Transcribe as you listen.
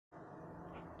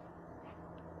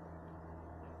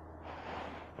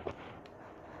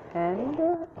And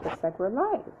looks like we're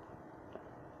live.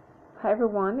 Hi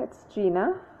everyone, it's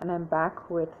Gina, and I'm back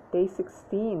with day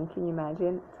 16. Can you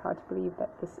imagine? It's hard to believe that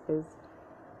this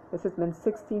has been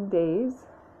 16 days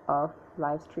of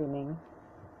live streaming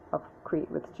of Create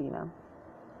with Gina.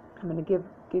 I'm going to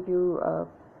give you a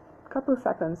couple of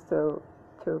seconds to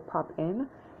pop in.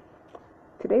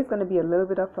 Today's going to be a little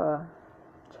bit of a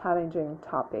challenging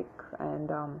topic,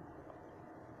 and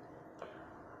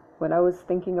when I was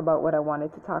thinking about what I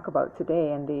wanted to talk about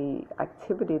today and the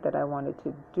activity that I wanted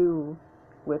to do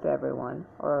with everyone,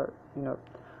 or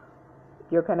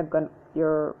you're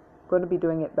going to be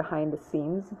doing it behind the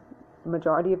scenes,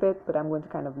 majority of it, but I'm going to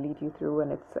kind of lead you through,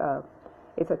 and it's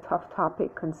a tough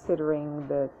topic considering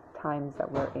the times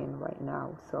that we're in right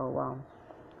now. So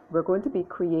we're going to be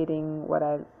creating what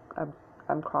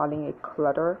I'm calling a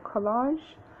clutter collage.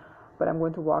 But I'm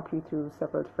going to walk you through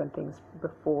several different things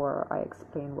before I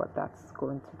explain what that's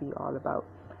going to be all about.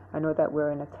 I know that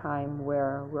we're in a time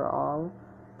where we're all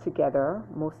together.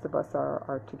 Most of us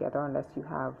are together unless you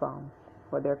have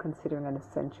what they're considering an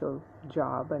essential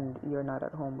job and you're not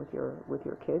at home with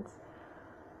your kids.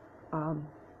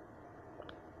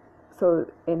 So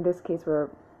in this case,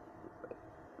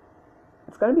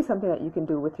 it's going to be something that you can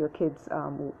do with your kids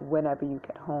whenever you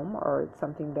get home, or it's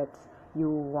something that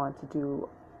you want to do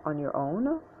on your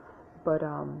own, but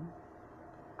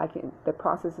the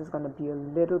process is going to be a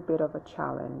little bit of a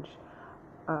challenge,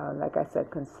 like I said,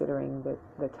 considering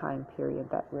the time period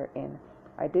that we're in.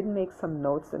 I did make some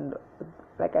notes, and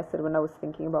like I said, when I was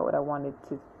thinking about what I wanted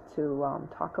to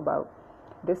talk about,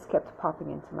 this kept popping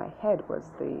into my head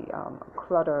was the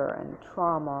clutter and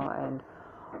trauma and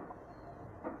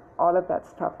all of that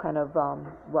stuff, kind of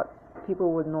what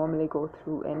people would normally go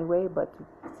through anyway, but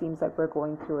it seems like we're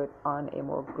going through it on a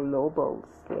more global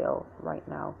scale right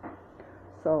now.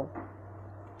 So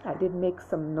I did make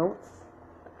some notes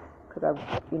because like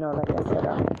I said,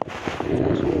 it's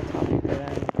actually a topic that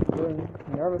I'm really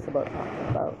nervous about talking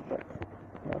about,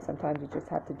 but sometimes you just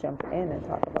have to jump in and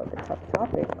talk about the tough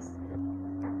topics.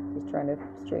 Just trying to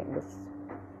straighten this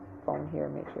phone here,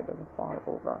 make sure it doesn't fall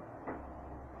over.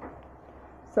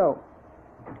 So,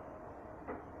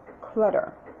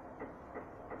 clutter.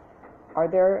 Are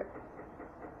there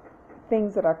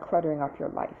things that are cluttering up your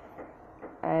life?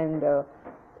 And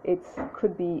it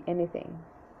could be anything.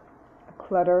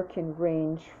 Clutter can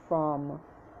range from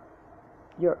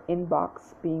your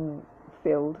inbox being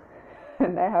filled,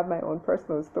 and I have my own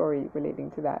personal story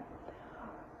relating to that.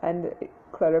 And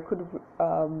clutter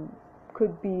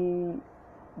could be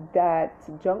that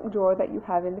junk drawer that you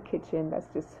have in the kitchen that's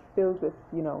just filled with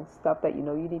stuff that you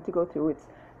need to go through. It's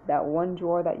that one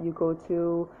drawer that you go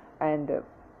to, and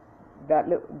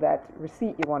that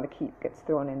receipt you want to keep gets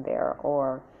thrown in there,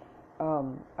 or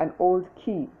an old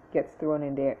key gets thrown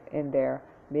in there.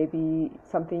 Maybe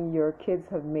something your kids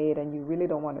have made and you really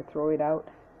don't want to throw it out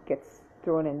gets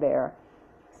thrown in there.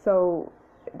 So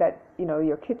that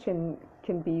your kitchen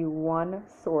can be one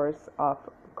source of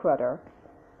clutter.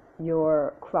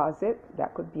 Your closet,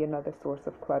 that could be another source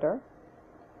of clutter.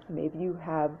 Maybe you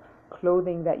have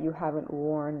clothing that you haven't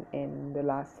worn in the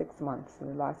last 6 months, in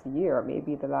the last year,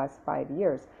 maybe the last 5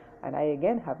 years. And I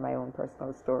again have my own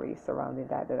personal story surrounding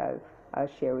that I'll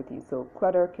share with you. So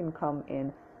clutter can come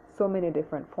in so many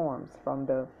different forms, from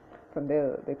the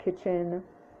kitchen,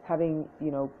 having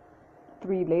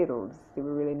 3 ladles. Do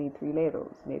we really need 3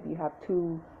 ladles? Maybe you have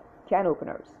 2 can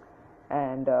openers,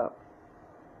 and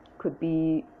could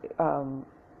be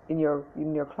in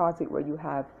your closet where you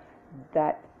have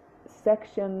that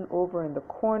section over in the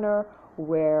corner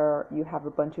where you have a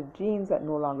bunch of jeans that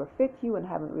no longer fit you and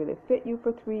haven't really fit you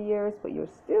for 3 years, but you're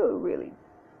still really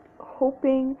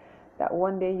hoping that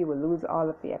one day you will lose all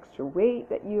of the extra weight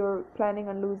that you're planning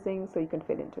on losing so you can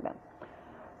fit into them.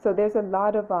 So there's a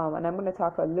lot of and I'm going to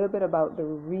talk a little bit about the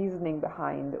reasoning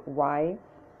behind why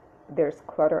there's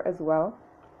clutter as well.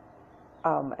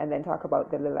 And then talk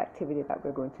about the little activity that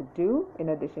we're going to do in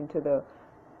addition to the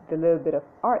little bit of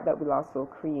art that we'll also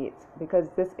create, because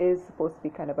this is supposed to be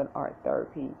kind of an art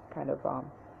therapy kind of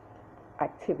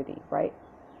activity, right?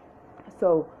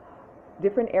 So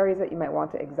different areas that you might want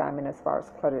to examine as far as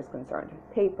clutter is concerned.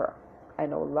 Paper. I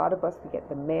know a lot of us, we get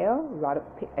the mail, a lot of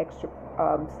extra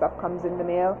stuff comes in the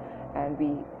mail, and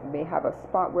we may have a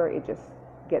spot where it just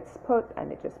gets put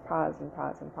and it just piles and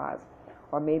piles and piles.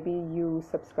 Or maybe you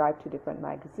subscribe to different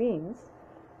magazines,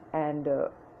 and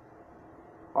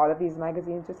all of these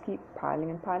magazines just keep piling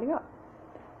and piling up.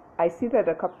 I see that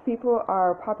a couple people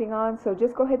are popping on, so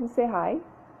just go ahead and say hi,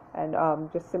 and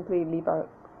just simply leave a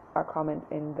comment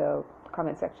in the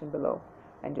comment section below,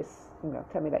 and just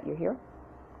tell me that you're here.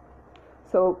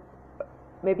 So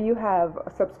maybe you have a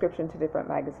subscription to different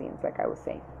magazines, like I was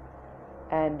saying,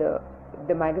 and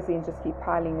the magazines just keep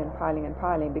piling and piling and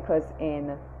piling, because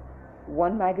in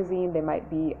one magazine there might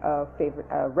be a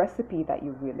recipe that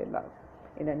you really love.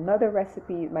 In another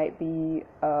recipe, it might be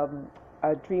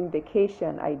a dream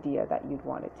vacation idea that you'd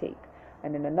want to take.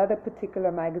 And in another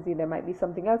particular magazine, there might be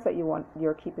something else that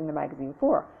you're keeping the magazine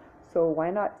for. So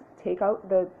why not take out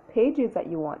the pages that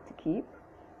you want to keep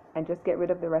and just get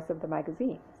rid of the rest of the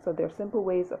magazine? So there are simple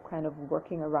ways of kind of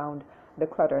working around the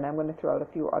clutter, and I'm going to throw out a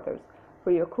few others.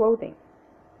 For your clothing,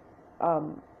 let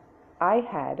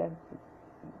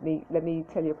me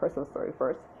tell you a personal story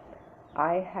first.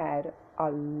 I had a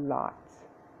lot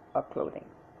of clothing.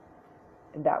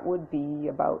 That would be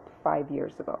about 5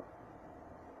 years ago.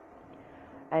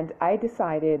 And I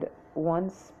decided one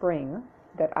spring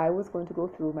that I was going to go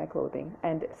through my clothing.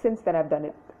 And since then I've done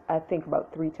it, I think,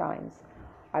 about 3 times.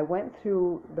 I went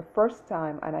through the first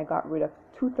time and I got rid of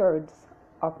 2/3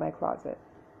 of my closet.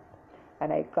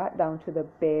 And I got down to the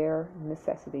bare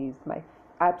necessities. My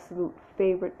absolute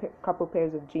favorite couple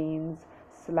pairs of jeans,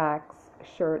 slacks,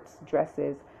 shirts,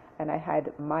 dresses, and I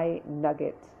had my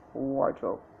nugget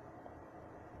wardrobe.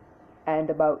 And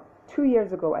about 2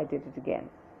 years ago, I did it again.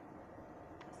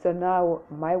 So now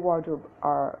my wardrobe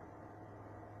are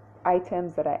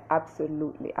items that I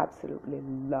absolutely, absolutely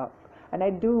love. And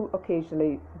I do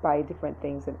occasionally buy different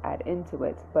things and add into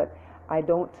it, but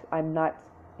I'm not,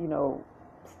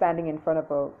 standing in front of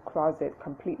a closet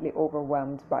completely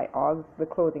overwhelmed by all the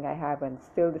clothing I have and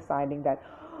still deciding that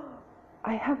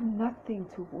I have nothing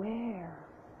to wear.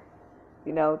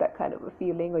 That kind of a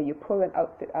feeling, or you pull an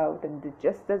outfit out and it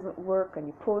just doesn't work, and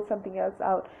you pull something else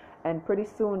out and pretty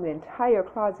soon the entire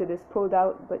closet is pulled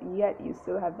out, but yet you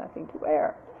still have nothing to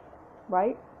wear,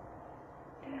 right?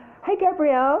 Hi,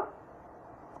 Gabrielle.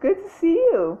 It's good to see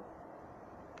you.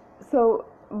 So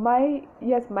my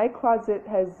closet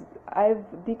I've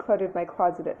decluttered my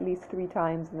closet at least 3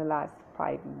 times in the last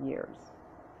 5 years.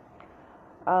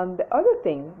 The other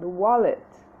thing, the wallet.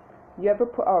 You ever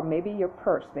put, or maybe your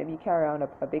purse, maybe you carry around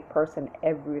a big purse and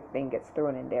everything gets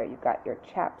thrown in there. You got your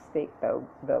chapstick,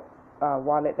 the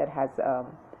wallet that has a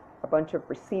bunch of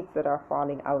receipts that are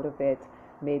falling out of it.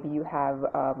 Maybe you have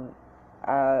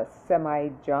a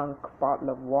semi-junk bottle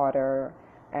of water,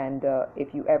 and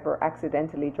if you ever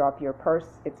accidentally drop your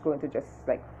purse, it's going to just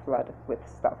like flood with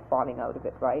stuff falling out of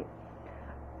it, right?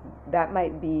 That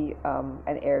might be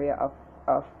an area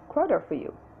of clutter for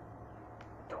you.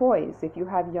 Toys, if you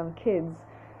have young kids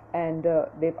and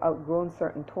they've outgrown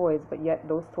certain toys, but yet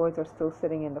those toys are still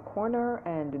sitting in the corner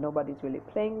and nobody's really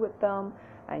playing with them,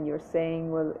 and you're saying,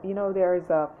 well, I know there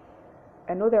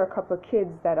are a couple of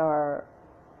kids that are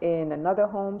in another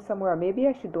home somewhere, maybe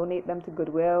I should donate them to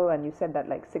Goodwill, and you said that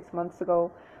like 6 months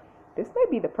ago. This might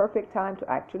be the perfect time to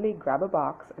actually grab a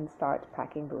box and start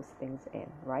packing those things in,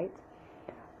 right?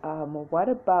 What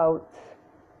about,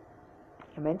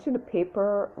 I mentioned a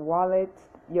paper, wallet,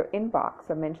 your inbox.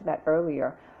 I mentioned that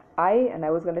earlier. I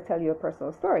was going to tell you a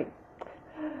personal story.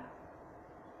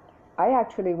 I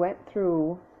actually went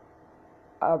through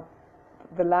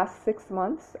the last 6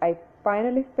 months. I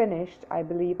finally finished, I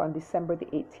believe, on December the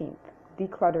 18th,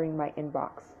 decluttering my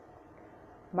inbox.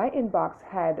 My inbox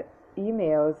had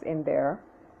emails in there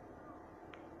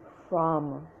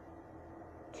from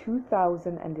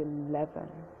 2011.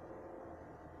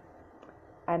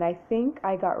 And I think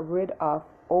I got rid of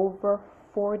over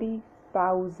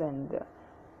 40,000.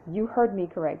 You heard me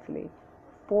correctly.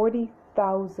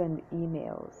 40,000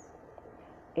 emails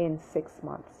in 6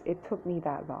 months. It took me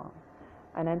that long.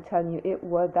 And I'm telling you,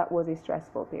 that was a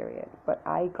stressful period. But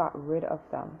I got rid of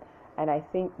them. And I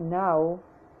think now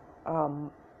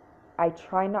I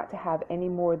try not to have any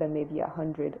more than maybe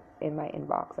 100 in my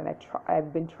inbox. And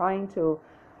I've been trying to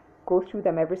go through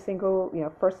them every single,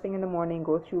 first thing in the morning,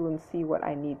 go through and see what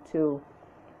I need to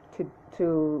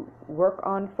work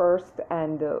on first,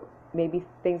 and maybe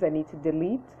things I need to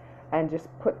delete, and just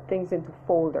put things into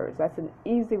folders. That's an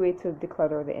easy way to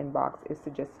declutter the inbox, is to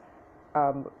just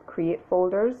create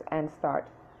folders and start.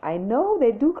 I know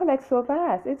they do collect so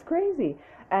fast, it's crazy,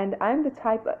 and I'm the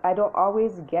type, I don't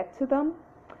always get to them,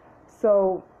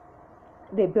 so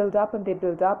they build up and they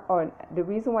build up. Or the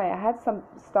reason why I had some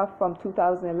stuff from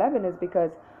 2011 is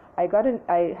because I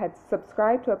had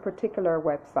subscribed to a particular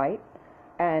website,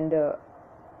 and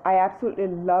I absolutely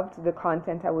loved the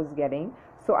content I was getting,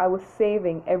 so I was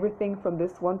saving everything from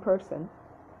this one person,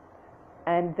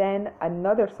 and then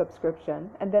another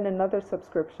subscription, and then another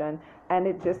subscription, and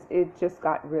it just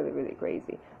got really, really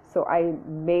crazy. So I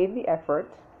made the effort,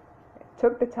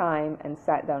 took the time, and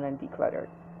sat down and decluttered.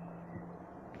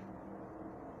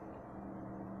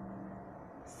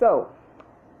 So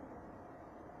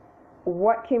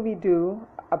what can we do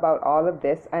about all of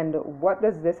this, and what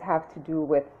does this have to do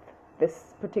with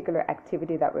this particular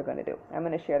activity that we're going to do? I'm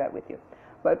going to share that with you.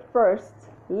 But first,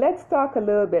 let's talk a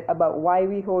little bit about why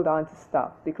we hold on to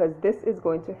stuff, because this is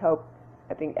going to help,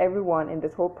 I think, everyone in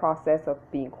this whole process of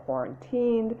being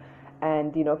quarantined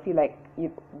and, feel like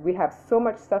we have so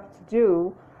much stuff to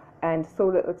do and so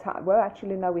little time. Well,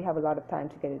 actually, now we have a lot of time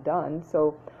to get it done.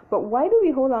 So, but why do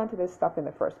we hold on to this stuff in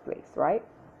the first place, right?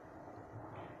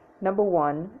 Number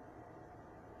one,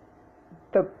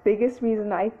 the biggest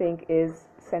reason I think is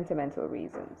sentimental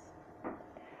reasons.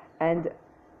 And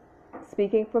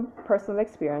speaking from personal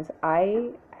experience, I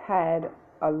had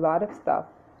a lot of stuff.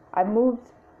 I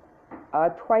moved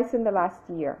twice in the last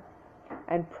year.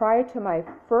 And prior to my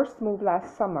first move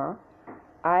last summer,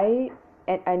 I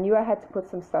knew I had to put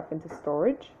some stuff into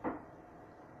storage.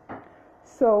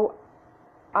 So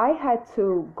I had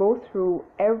to go through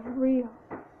every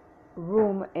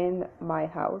room in my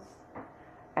house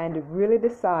and really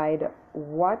decide,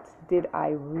 what did I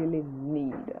really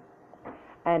need?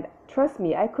 And trust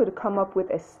me, I could come up with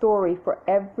a story for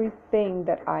everything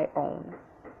that I own.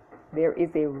 There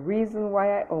is a reason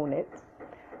why I own it,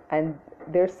 and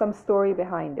there's some story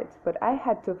behind it. But I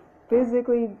had to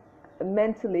physically,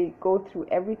 mentally go through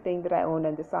everything that I own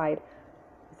and decide,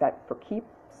 is that for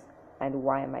keeps, and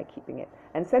why am I keeping it?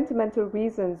 And sentimental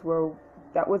reasons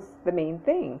that was the main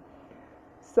thing.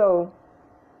 So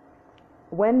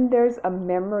when there's a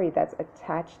memory that's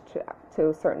attached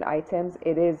to certain items,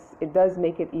 it does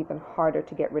make it even harder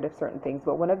to get rid of certain things.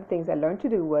 But one of the things I learned to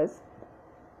do was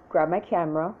grab my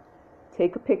camera,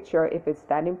 take a picture if it's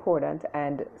that important,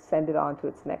 and send it on to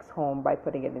its next home by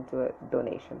putting it into a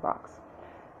donation box.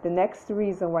 The next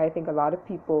reason why I think a lot of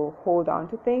people hold on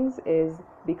to things is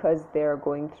because they're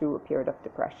going through a period of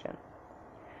depression.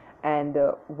 And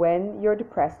when you're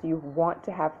depressed, you want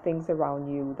to have things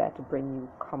around you that bring you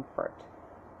comfort,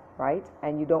 right?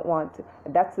 And you don't want to,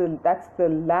 that's the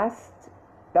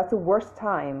worst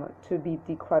time to be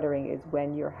decluttering, is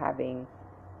when you're having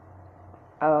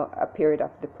a period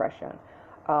of depression.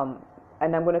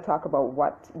 And I'm going to talk about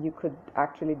what you could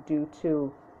actually do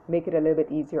to make it a little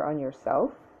bit easier on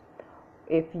yourself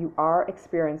if you are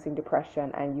experiencing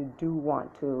depression and you do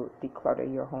want to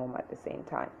declutter your home at the same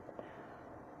time.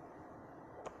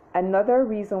 Another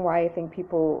reason why I think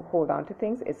people hold on to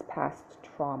things is past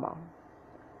trauma.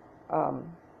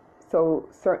 So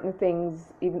certain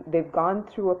things, even they've gone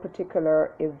through a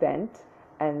particular event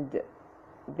and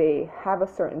they have a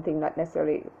certain thing, not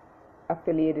necessarily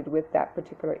affiliated with that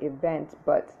particular event,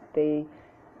 but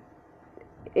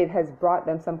it has brought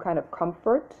them some kind of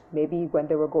comfort. Maybe when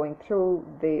they were going through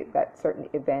that certain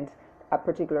event, a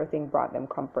particular thing brought them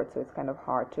comfort, so it's kind of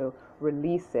hard to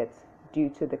release it due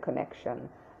to the connection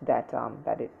that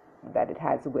it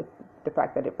has with the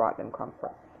fact that it brought them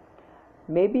comfort.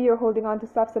 Maybe you're holding on to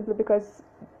stuff simply because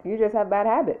you just have bad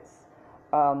habits.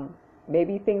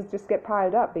 Maybe things just get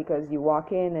piled up because you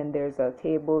walk in and there's a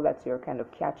table that's your kind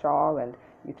of catch-all, and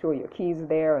you throw your keys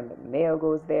there and the mail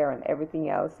goes there and everything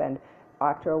else, and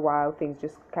after a while things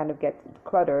just kind of get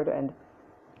cluttered, and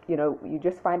you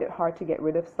just find it hard to get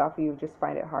rid of stuff. You just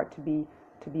find it hard to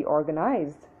be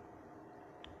organized.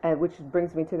 And which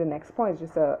brings me to the next point, is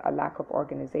just a lack of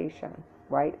organization,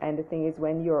 right? And the thing is,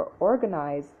 when you're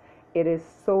organized, it is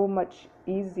so much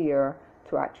easier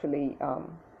to actually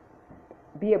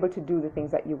be able to do the things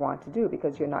that you want to do,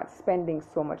 because you're not spending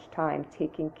so much time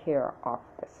taking care of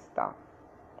the stuff,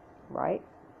 right?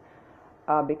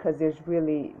 Because there's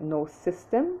really no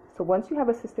system. So once you have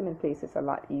a system in place, it's a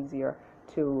lot easier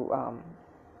to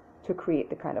create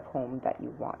the kind of home that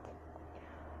you want.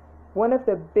 One of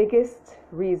the biggest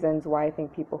reasons why I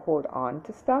think people hold on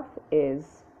to stuff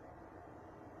is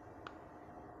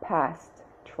past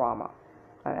trauma.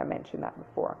 And I mentioned that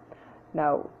before.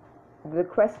 Now, the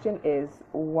question is,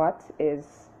 what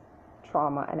is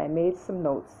trauma? And I made some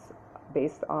notes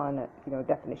based on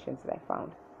definitions that I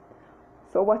found.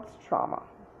 So what's trauma?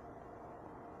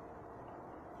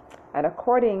 And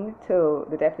according to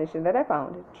the definition that I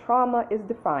found, trauma is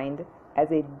defined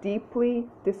as a deeply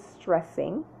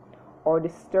distressing or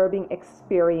disturbing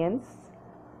experience,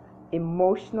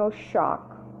 emotional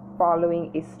shock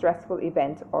following a stressful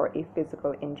event or a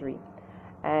physical injury.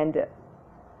 And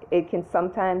it can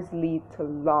sometimes lead to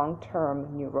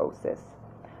long-term neurosis.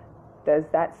 Does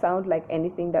that sound like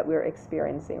anything that we're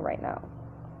experiencing right now?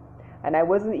 And I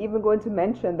wasn't even going to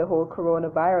mention the whole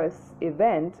coronavirus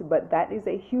event, but that is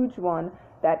a huge one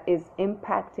that is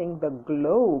impacting the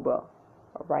globe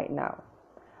right now.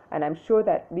 And I'm sure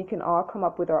that we can all come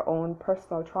up with our own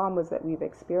personal traumas that we've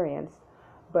experienced.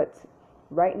 But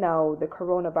right now, the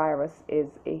coronavirus is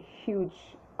a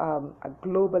huge a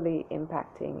globally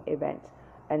impacting event,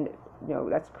 and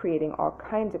that's creating all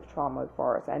kinds of trauma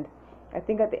for us. And I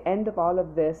think at the end of all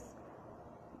of this,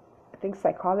 I think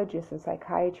psychologists and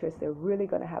psychiatrists, they're really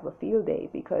going to have a field day,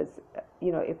 because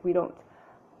if we don't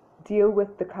deal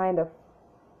with the kind of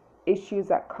issues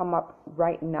that come up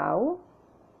right now,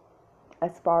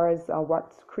 as far as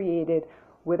what's created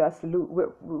with us, we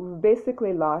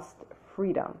basically lost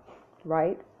freedom,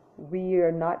 right? We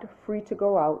are not free to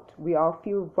go out. We all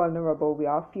feel vulnerable. We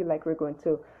all feel like we're going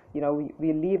to,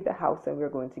 we leave the house and we're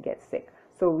going to get sick.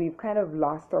 So we've kind of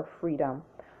lost our freedom.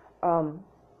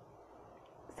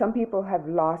 Some people have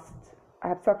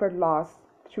suffered loss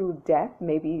through death,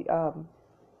 maybe,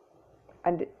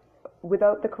 and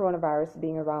without the coronavirus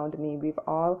being around, we've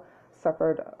all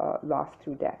suffered loss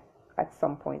through death at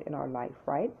some point in our life,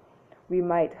 right? We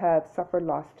might have suffered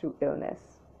loss through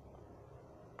illness.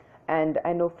 And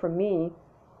I know for me,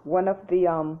 one of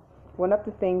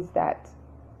the things that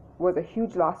was a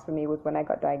huge loss for me was when I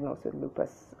got diagnosed with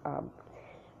lupus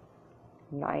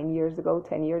 10 years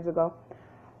ago.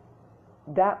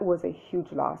 That was a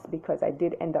huge loss, because I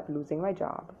did end up losing my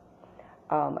job.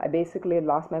 I basically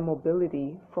lost my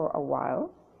mobility for a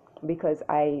while, because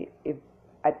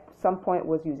at some point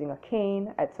was using a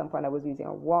cane, at some point I was using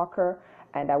a walker,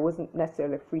 and I wasn't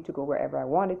necessarily free to go wherever I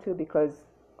wanted to, because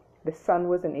the sun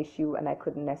was an issue and I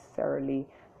couldn't necessarily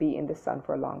be in the sun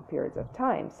for long periods of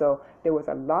time. So there was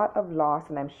a lot of loss,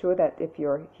 and I'm sure that if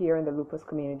you're here in the lupus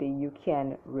community, you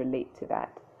can relate to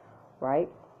that, right?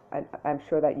 I'm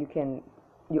sure that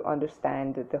you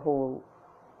understand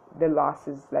the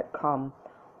losses that come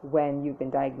when you've been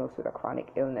diagnosed with a chronic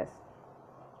illness.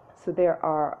 So there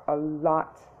are a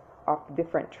lot of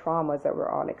different traumas that we're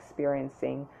all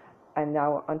experiencing, and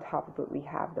now on top of it we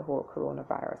have the whole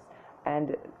coronavirus.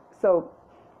 And so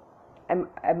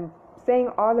I'm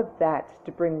saying all of that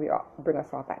to bring us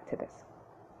all back to this.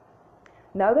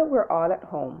 Now that we're all at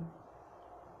home,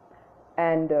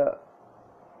 and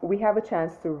we have a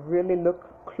chance to really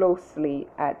look closely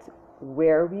at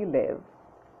where we live,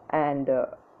 and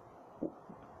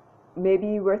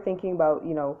maybe we're thinking about,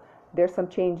 there's some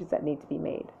changes that need to be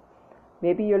made.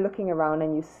 Maybe you're looking around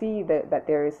and you see that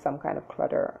there is some kind of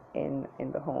clutter in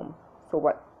the home. So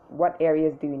what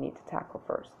areas do you need to tackle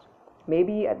first?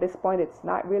 Maybe at this point it's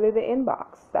not really the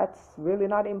inbox. That's really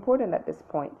not important at this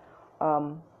point.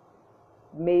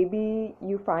 Maybe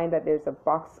you find that there's a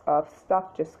box of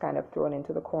stuff just kind of thrown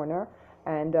into the corner,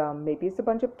 and maybe it's a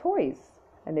bunch of toys.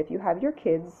 And if you have your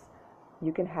kids,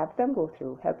 you can have them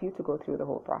help you to go through the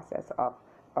whole process of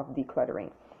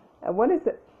decluttering. And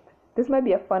this might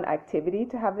be a fun activity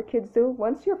to have the kids do.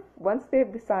 Once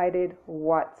they've decided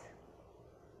what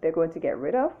they're going to get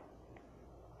rid of,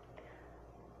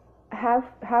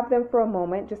 have them for a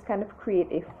moment just kind of create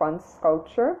a fun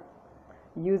sculpture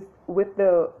with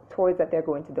the toys that they're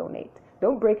going to donate.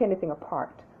 Don't break anything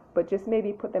apart, but just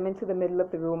maybe put them into the middle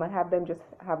of the room and have them just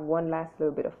have one last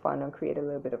little bit of fun and create a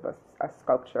little bit of a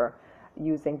sculpture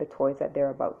using the toys that they're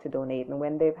about to donate. And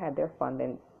when they've had their fun,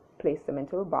 then place them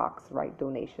into a box, write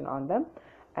donation on them.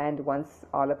 And once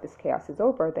all of this chaos is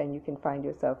over, then you can find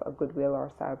yourself a Goodwill or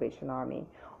a Salvation Army,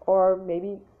 or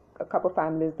maybe a couple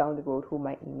families down the road who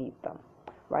might need them,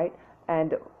 right?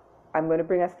 And I'm going to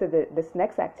bring us to this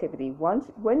next activity.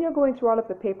 When you're going through all of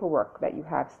the paperwork that you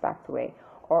have stacked away,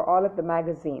 or all of the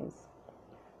magazines,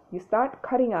 you start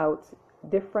cutting out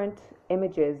different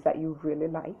images that you really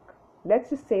like. Let's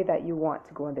just say that you want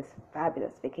to go on this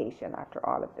fabulous vacation after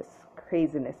all of this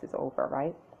craziness is over,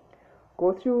 right?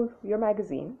 Go through your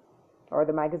magazine, or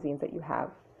the magazines that you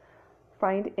have.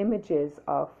 Find images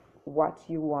of what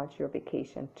you want your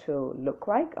vacation to look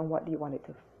like and what do you want it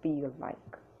to feel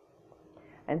like.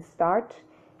 And start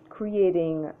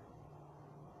creating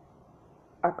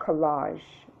a collage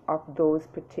of those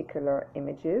particular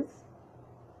images.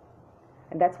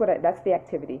 And that's the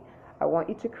activity. I want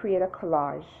you to create a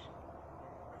collage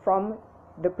from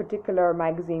the particular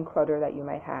magazine clutter that you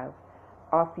might have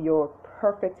of your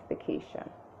perfect vacation.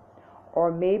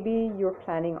 Or maybe you're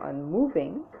planning on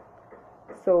moving,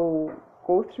 so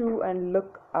go through and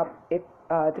look up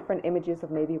different images of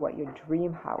maybe what you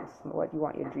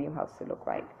want your dream house to look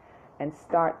like, and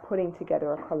start putting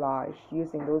together a collage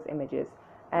using those images.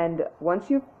 And once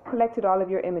you've collected all of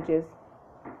your images,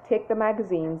 take the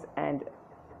magazines and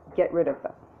get rid of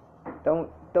them. Don't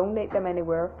donate them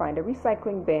anywhere. Find a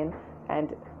recycling bin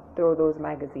and throw those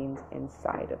magazines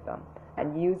inside of them,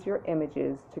 and use your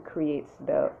images to create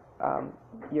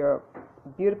your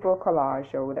beautiful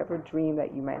collage or whatever dream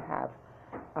that you might have.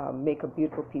 Make a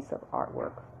beautiful piece of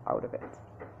artwork out of it.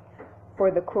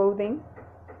 For the clothing,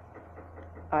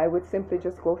 I would simply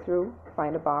just go through,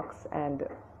 find a box, and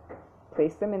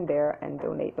place them in there and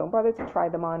donate. Don't bother to try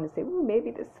them on and say, "Ooh,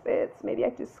 maybe this fits. Maybe I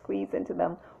just squeeze into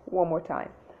them one more time."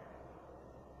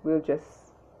 We'll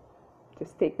just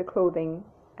take the clothing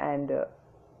and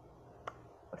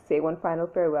say one final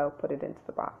farewell, put it into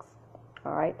the box.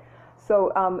 All right.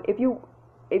 So if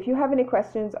you have any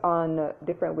questions on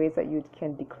different ways that you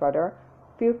can declutter,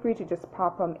 feel free to just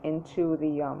pop them into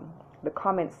the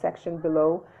comment section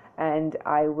below, and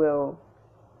I will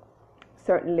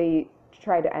certainly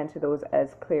try to answer those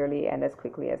as clearly and as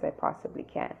quickly as I possibly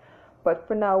can. But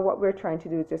for now, what we're trying to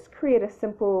do is just create a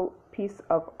simple piece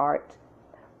of art,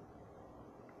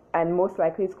 and most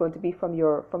likely it's going to be from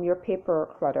your paper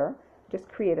clutter. Just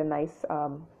create a nice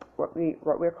what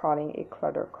we're calling a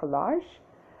clutter collage,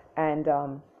 and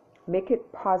make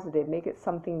it positive, make it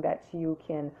something that you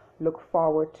can look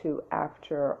forward to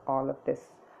after all of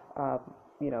this,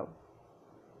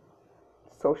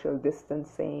 social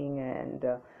distancing and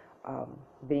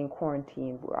being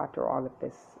quarantined. After all of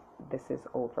this is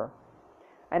over.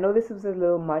 I know this was a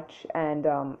little much, and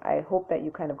I hope that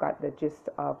you kind of got the gist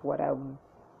of what I'm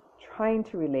trying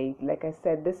to relate. Like I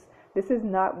said, this is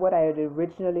not what I had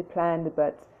originally planned,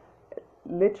 but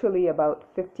literally about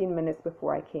 15 minutes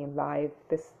before I came live,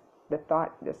 the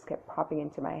thought just kept popping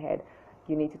into my head.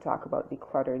 You need to talk about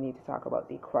declutter. You need to talk about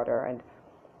declutter, and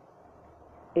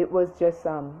it was just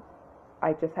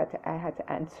I had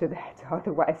to answer that.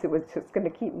 Otherwise, it was just going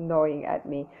to keep gnawing at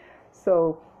me.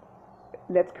 So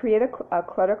let's create a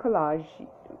clutter collage.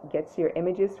 Get your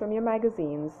images from your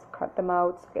magazines, cut them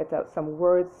out, get out some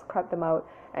words, cut them out,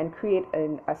 and create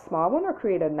a small one or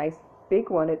create a nice big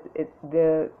one.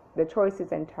 The choice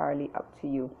is entirely up to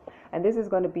you. And this is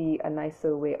going to be a nice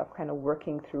little way of kind of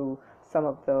working through some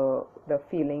of the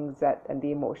feelings and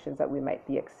the emotions that we might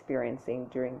be experiencing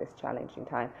during this challenging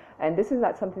time. And this is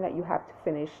not something that you have to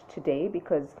finish today,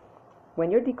 because when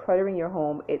you're decluttering your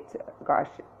home,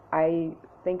 I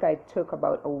think I took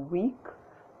about a week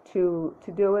to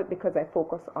do it, because I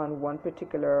focus on one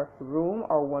particular room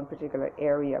or one particular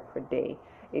area per day.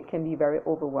 It can be very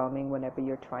overwhelming whenever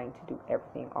you're trying to do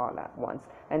everything all at once.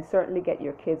 And certainly get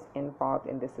your kids involved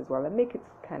in this as well and make it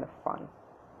kind of fun.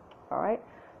 All right.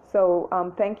 So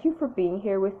thank you for being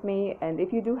here with me. And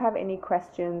if you do have any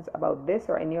questions about this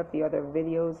or any of the other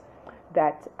videos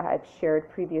that I've shared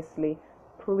previously,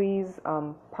 please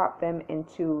pop them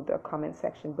into the comment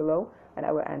section below, and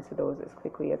I will answer those as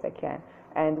quickly as I can.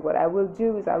 And what I will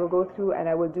do is I will go through and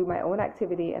I will do my own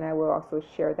activity, and I will also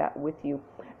share that with you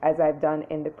as I've done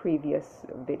in the previous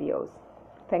videos.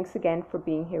 Thanks again for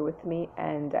being here with me,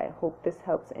 and I hope this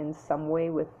helps in some way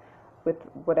with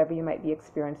whatever you might be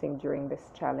experiencing during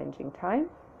this challenging time.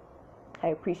 I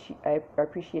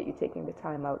appreciate you taking the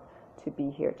time out to be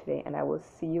here today, and I will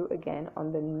see you again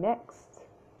on the next,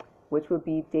 which will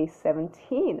be day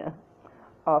 17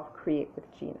 of Create with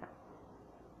Gina.